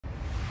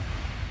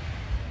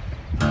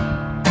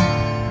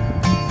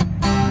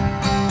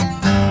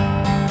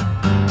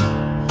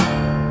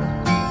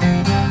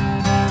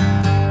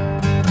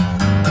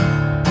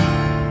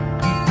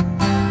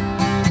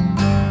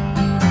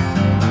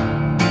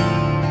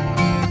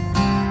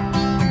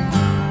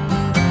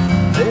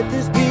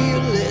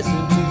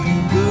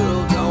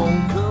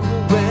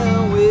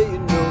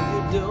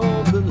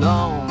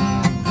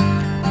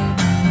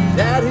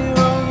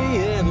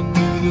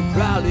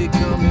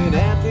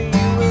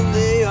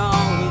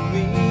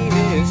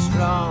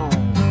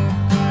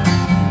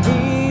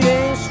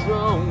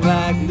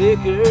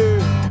liquor.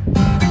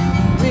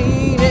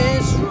 Mean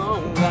and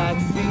strong like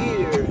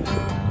fear,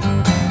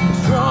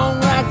 strong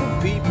like the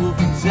people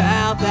from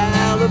South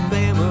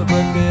Alabama,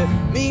 but they're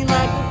mean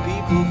like the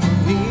people from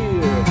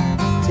here.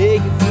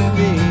 Take it from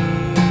me,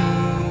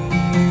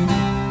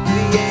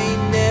 we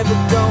ain't never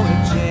gonna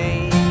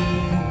change.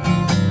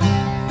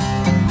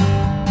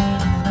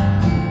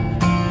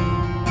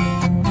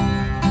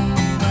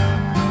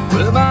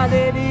 Well, my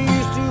daddy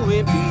used to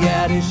empty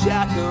out his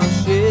shotgun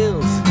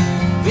shells,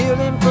 fill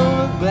them full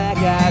of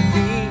black-eyed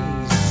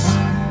peas.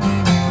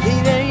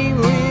 He'd aim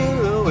real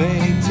low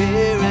and he'd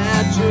tear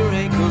out your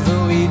ankles,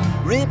 or he'd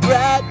rip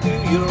right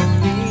through your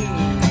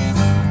knees.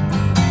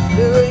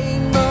 There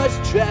ain't much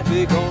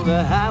traffic on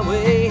the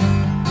highway,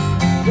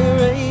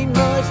 there ain't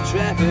much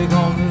traffic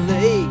on the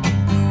lake.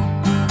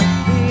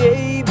 The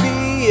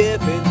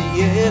ABF and the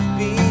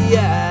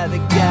FBI,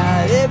 they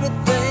got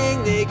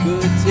everything they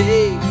could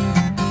take.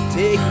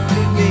 Take it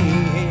from me,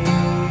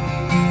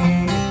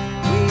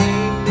 we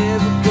ain't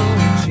never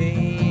gonna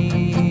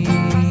change.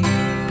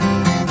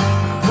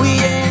 We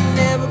ain't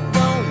never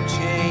gonna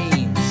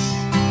change.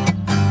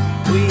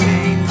 We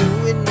ain't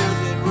doing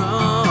nothing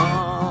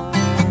wrong.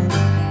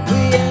 We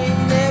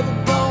ain't never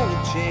gonna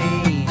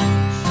change.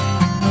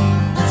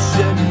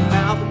 Shut your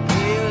mouth and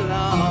play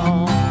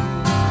along.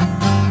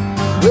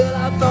 Well,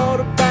 I thought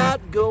about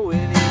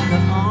going in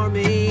the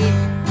army,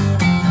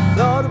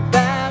 thought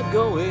about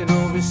going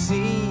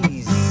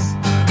overseas.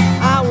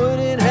 I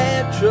wouldn't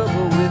have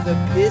trouble with the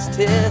piss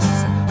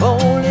tests,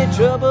 only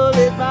trouble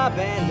is my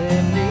band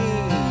left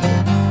knee.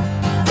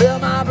 Well,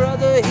 my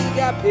brother, he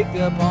got picked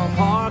up on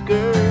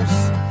Parkers,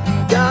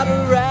 got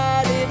a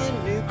ride in a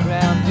new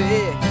Crown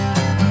Vic.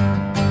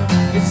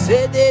 It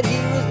said that he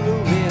was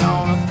moving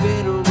on a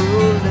federal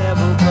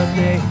level, but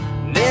they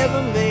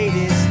never made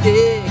it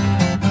stick.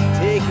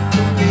 Take it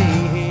from me,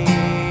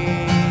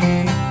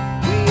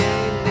 we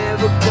ain't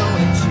never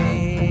gonna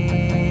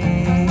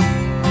change.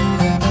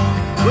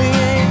 We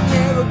ain't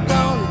never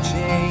gonna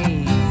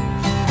change.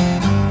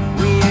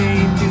 We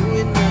ain't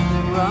doing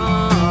nothing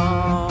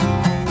wrong.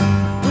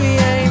 We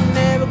ain't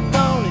never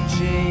gonna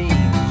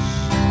change.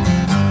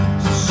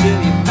 So shut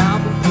your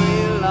mouth and play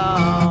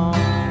along.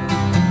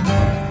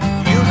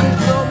 You could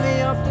throw me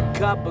off the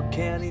Copper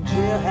County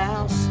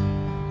jailhouse,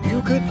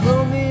 you could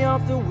throw me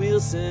off the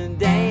Wilson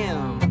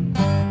Dam.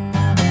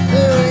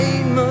 There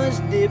ain't much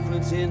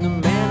difference in the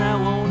man I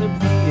wanna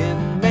be and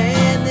the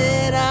man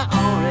that I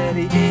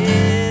already am.